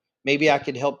 maybe I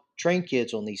could help train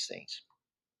kids on these things."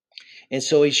 And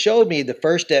so he showed me the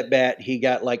first at bat, he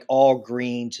got like all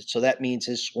greens. So that means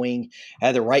his swing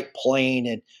had the right plane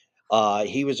and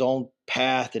he was on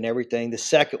path and everything. The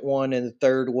second one and the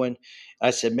third one, I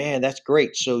said, "Man, that's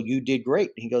great. So you did great."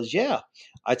 And he goes, "Yeah."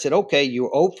 I said, "Okay, you were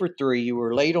 0 for 3. You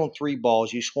were late on 3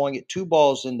 balls. You swung at 2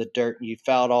 balls in the dirt and you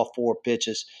fouled off 4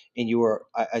 pitches. And you were,"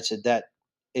 I said, "that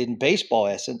in baseball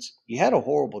essence, you had a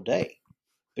horrible day.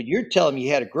 But you're telling me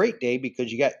you had a great day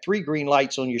because you got 3 green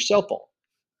lights on your cell phone."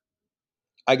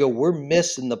 I go, "We're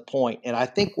missing the point." And I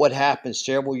think what happened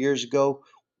several years ago,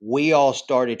 we all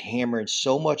started hammering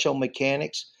so much on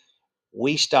mechanics,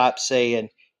 we stopped saying,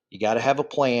 you got to have a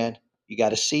plan, you got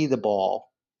to see the ball,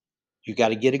 you got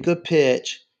to get a good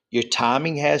pitch, your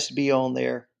timing has to be on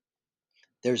there.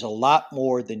 There's a lot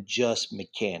more than just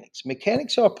mechanics.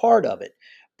 Mechanics are a part of it,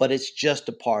 but it's just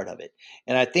a part of it.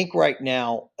 And I think right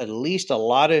now, at least a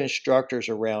lot of instructors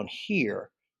around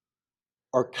here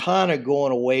are kind of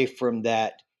going away from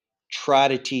that, try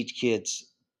to teach kids,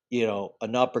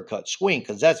 an uppercut swing,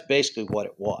 because that's basically what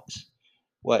it was.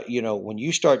 When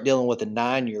you start dealing with a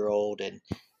 9-year old and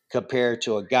compared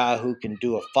to a guy who can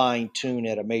do a fine tune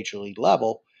at a major league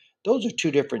level, those are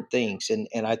two different things.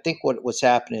 And I think what's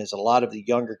happening is a lot of the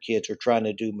younger kids are trying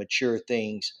to do mature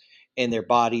things in their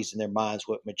bodies and their minds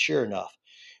with mature enough.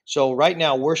 So right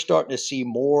now we're starting to see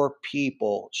more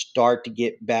people start to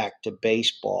get back to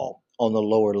baseball on the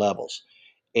lower levels.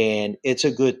 And it's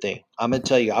a good thing. I'm going to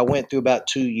tell you, I went through about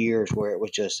 2 years where it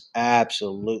was just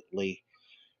absolutely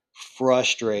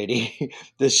frustrating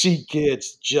to see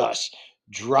kids just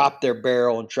drop their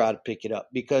barrel and try to pick it up,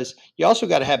 because you also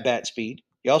got to have bat speed.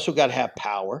 You also got to have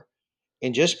power.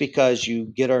 And just because you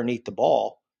get underneath the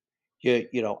ball,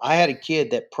 I had a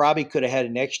kid that probably could have had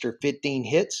an extra 15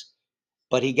 hits,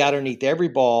 but he got underneath every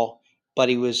ball. But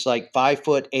he was like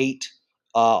 5'8",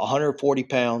 140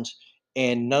 pounds,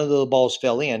 and none of the balls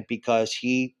fell in because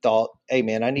he thought, "Hey,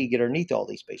 man, I need to get underneath all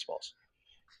these baseballs."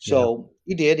 Yeah. So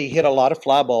he did. He hit a lot of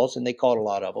fly balls, and they caught a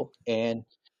lot of them,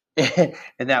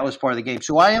 and that was part of the game.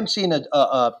 So I am seeing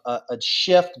a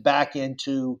shift back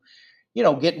into,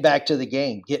 getting back to the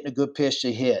game, getting a good pitch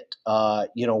to hit.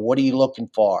 What are you looking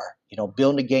for?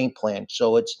 Building a game plan.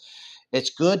 So it's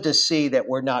good to see that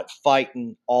we're not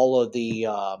fighting all of the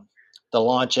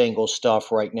launch angle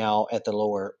stuff right now at the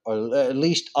lower, or at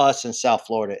least us in South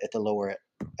Florida at the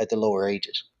lower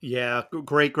ages. Yeah,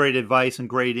 great advice and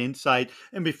great insight.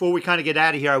 And before we kind of get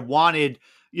out of here, I wanted,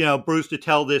 Bruce to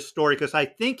tell this story because I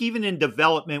think even in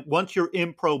development, once you're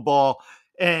in pro ball,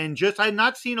 and just I've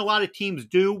not seen a lot of teams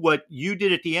do what you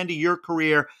did at the end of your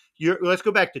career. Let's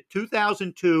go back to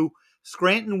 2002,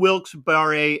 Scranton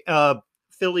Wilkes-Barre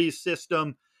Phillies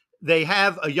system. They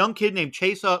have a young kid named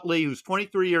Chase Utley who's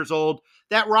 23 years old.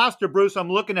 That roster, Bruce, I'm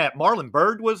looking at. Marlon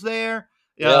Byrd was there.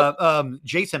 Yep.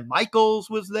 Jason Michaels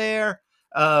was there.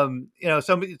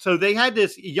 So they had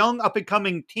this young up and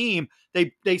coming team.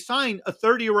 They signed a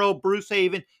 30-year-old Bruce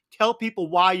Aven. Tell people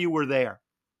why you were there.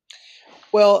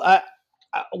 Well,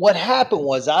 what happened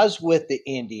was I was with the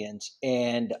Indians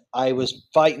and I was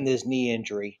fighting this knee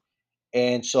injury.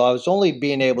 And so I was only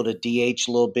being able to DH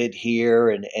a little bit here,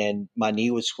 and my knee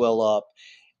would swell up.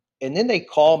 And then they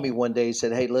called me one day and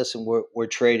said, "Hey, listen, we're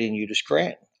trading you to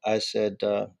Scranton." I said,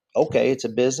 "Okay, it's a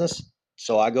business."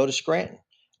 So I go to Scranton.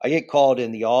 I get called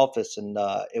in the office, and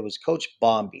it was Coach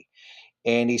Bombi.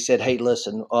 And he said, "Hey,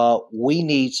 listen, we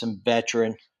need some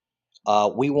veteran.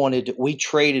 We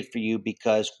traded for you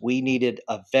because we needed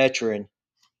a veteran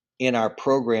in our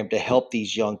program to help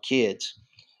these young kids."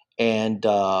 And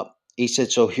he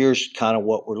said, "So here's kind of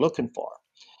what we're looking for."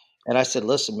 And I said,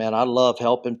 "Listen, man, I love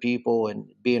helping people and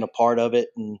being a part of it."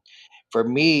 for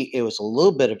me, it was a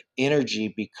little bit of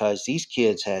energy because these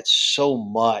kids had so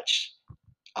much.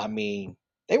 I mean,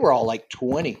 they were all like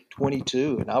 20,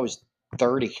 22, and I was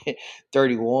 30,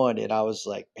 31, and I was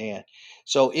like, man.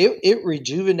 So it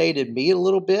rejuvenated me a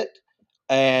little bit.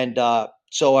 And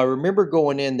so I remember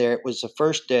going in there. It was the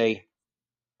first day,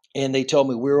 and they told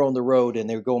me we were on the road and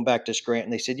they were going back to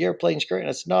Scranton. They said, "You ever played in Scranton?"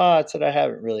 I said, "No," I said, "I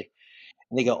haven't really."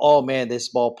 And they go, "Oh man,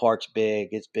 this ballpark's big.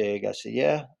 It's big." I said,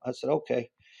 "Yeah." I said, "Okay."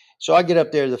 So I get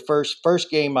up there. The first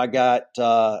game I got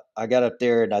up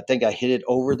there and I think I hit it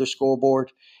over the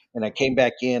scoreboard. And I came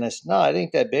back in. I said, "No, it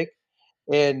ain't that big."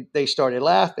 And they started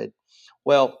laughing.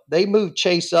 Well, they moved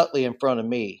Chase Utley in front of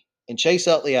me, and Chase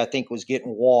Utley I think was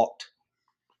getting walked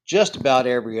just about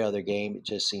every other game. It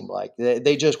just seemed like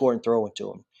they just weren't throwing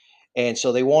to him, and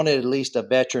so they wanted at least a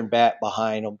veteran bat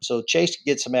behind him so Chase could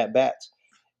get some at bats.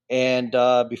 And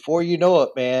before you know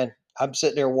it, man, I'm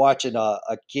sitting there watching a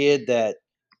kid that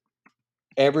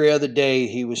every other day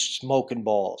he was smoking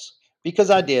balls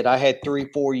because I did. I had 3,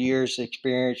 4 years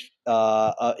experience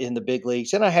in the big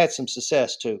leagues, and I had some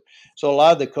success too. So a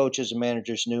lot of the coaches and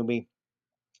managers knew me,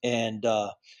 and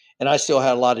I still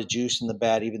had a lot of juice in the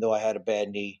bat, even though I had a bad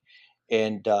knee,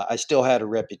 and I still had a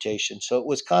reputation. So it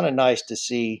was kind of nice to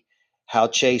see how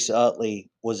Chase Utley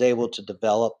was able to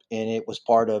develop, and it was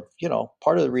part of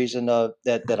the reason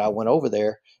that I went over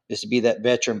there is to be that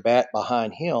veteran bat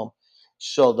behind him,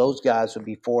 so those guys would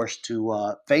be forced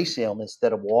to face him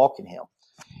instead of walking him.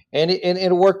 And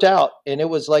it worked out. And it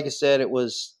was like I said, it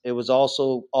was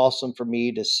also awesome for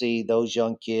me to see those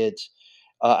young kids.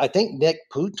 I think Nick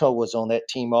Puto was on that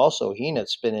team also. He ended up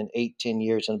spending 8, 10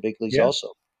 years in the big leagues Yeah.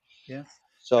 also. Yeah.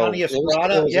 Johnny So it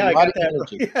Estrada. was a Yeah, I lot got of that.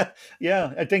 energy. Yeah.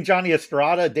 Yeah. I think Johnny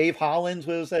Estrada, Dave Hollins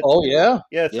was that. Oh yeah,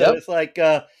 Yeah. So yep, it's like,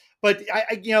 but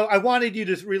I wanted you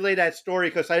to relay that story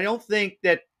because I don't think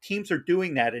that teams are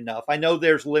doing that enough. I know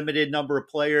there's limited number of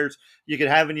players you could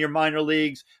have in your minor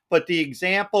leagues, but the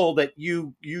example that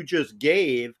you just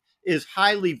gave is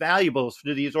highly valuable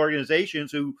to these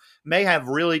organizations who may have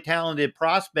really talented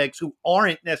prospects who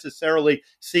aren't necessarily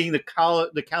seeing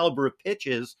the caliber of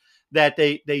pitches that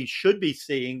they should be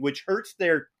seeing, which hurts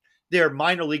their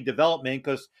minor league development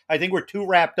because I think we're too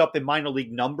wrapped up in minor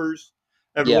league numbers.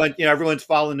 yeah, Everyone's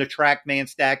following the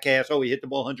TrackMan Statcast. Oh, he hit the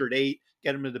ball 108,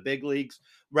 get him to the big leagues,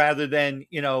 rather than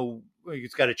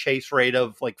he's got a chase rate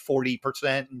of like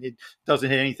 40% and it doesn't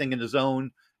hit anything in the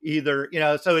zone either.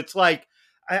 So it's like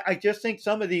I just think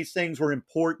some of these things were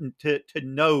important to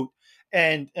note.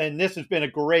 And this has been a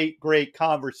great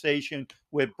conversation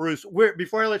with Bruce.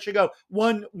 Before I let you go,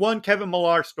 one Kevin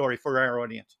Millar story for our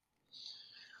audience.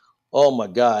 Oh my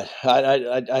God,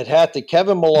 I'd have to.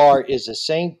 Kevin Millar is the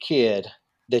same kid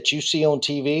that you see on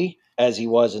TV as he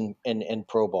was in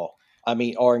pro ball. I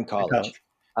mean, or in In college. college.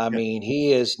 I Yeah. mean,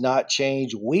 he has not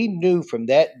changed. We knew from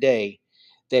that day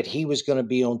that he was going to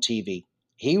be on TV.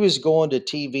 He was going to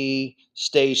TV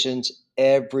stations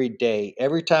every day.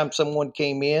 Every time someone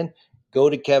came in, go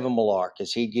to Kevin Millar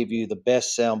because he'd give you the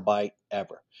best sound bite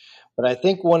ever. But I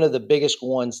think one of the biggest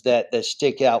ones that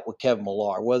stick out with Kevin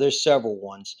Millar, well, there's several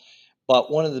ones,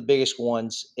 but one of the biggest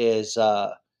ones is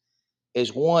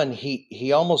one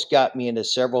he almost got me into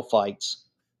several fights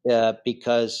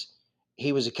because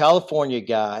he was a California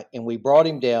guy, and we brought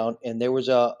him down, and there was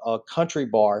a country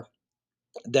bar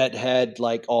that had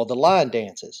like all the line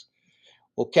dances.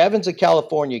 Well, Kevin's a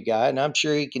California guy, and I'm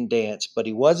sure he can dance, but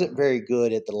he wasn't very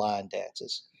good at the line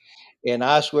dances. And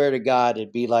I swear to God,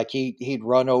 it'd be like he'd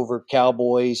run over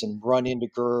cowboys and run into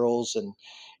girls, and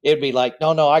it'd be like,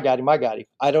 no, no, I got him, I got him.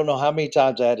 I don't know how many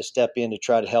times I had to step in to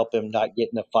try to help him not get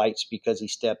into fights because he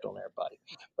stepped on everybody.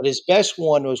 But his best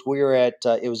one was we were at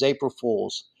it was April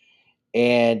Fools,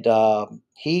 and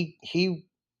he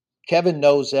Kevin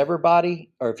knows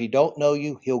everybody, or if he don't know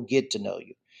you, he'll get to know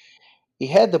you. He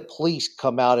had the police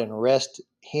come out and arrest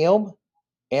him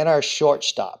and our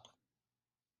shortstop.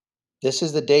 This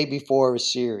is the day before a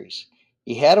series.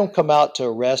 He had them come out to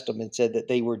arrest them and said that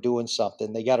they were doing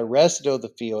something. They got arrested on the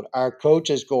field. Our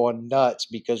coach is going nuts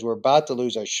because we're about to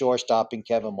lose our shortstop in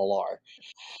Kevin Millar.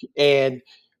 And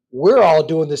we're all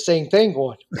doing the same thing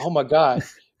going, oh my God.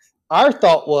 Our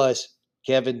thought was,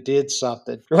 Kevin did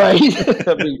something, right?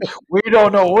 I mean, we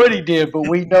don't know what he did, but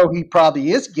we know he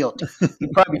probably is guilty. He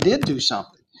probably did do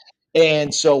something.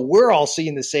 And so we're all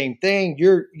seeing the same thing.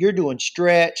 You're doing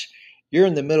stretch. You're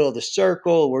in the middle of the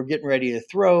circle. We're getting ready to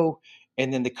throw,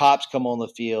 and then the cops come on the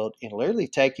field and literally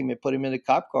take him and put him in the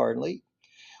cop car and leave.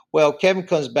 Well, Kevin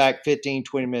comes back 15,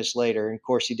 20 minutes later, and of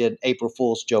course he did an April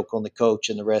Fool's joke on the coach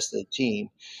and the rest of the team.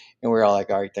 And we were all like,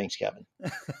 all right, thanks, Kevin.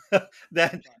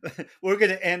 That we're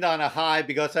going to end on a high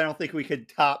because I don't think we could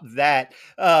top that.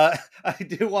 I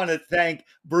do want to thank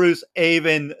Bruce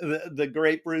Aven, the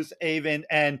great Bruce Aven,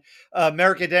 and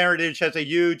American Heritage has a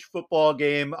huge football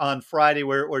game on Friday.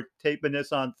 We're taping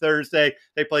this on Thursday.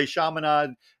 They play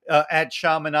Chaminade at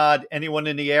Chaminade. Anyone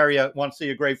in the area wants to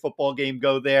see a great football game,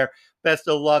 go there. Best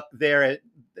of luck there at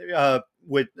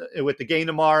with the game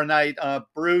tomorrow night,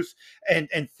 Bruce.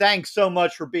 And thanks so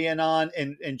much for being on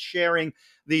and sharing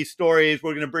these stories.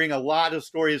 We're going to bring a lot of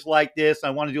stories like this. I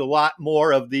want to do a lot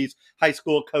more of these high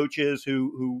school coaches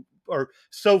who are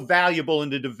so valuable in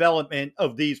the development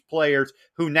of these players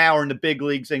who now are in the big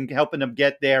leagues and helping them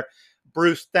get there.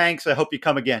 Bruce, thanks. I hope you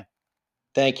come again.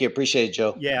 Thank you. Appreciate it,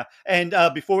 Joe. Yeah. And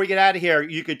before we get out of here,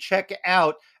 you could check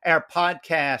out our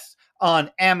podcasts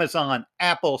on Amazon,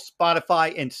 Apple,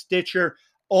 Spotify, and Stitcher,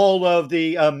 all of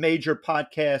the major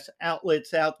podcast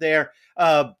outlets out there.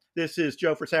 This is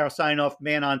Joe Frisaro signing off,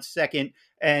 man on second,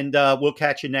 and we'll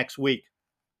catch you next week.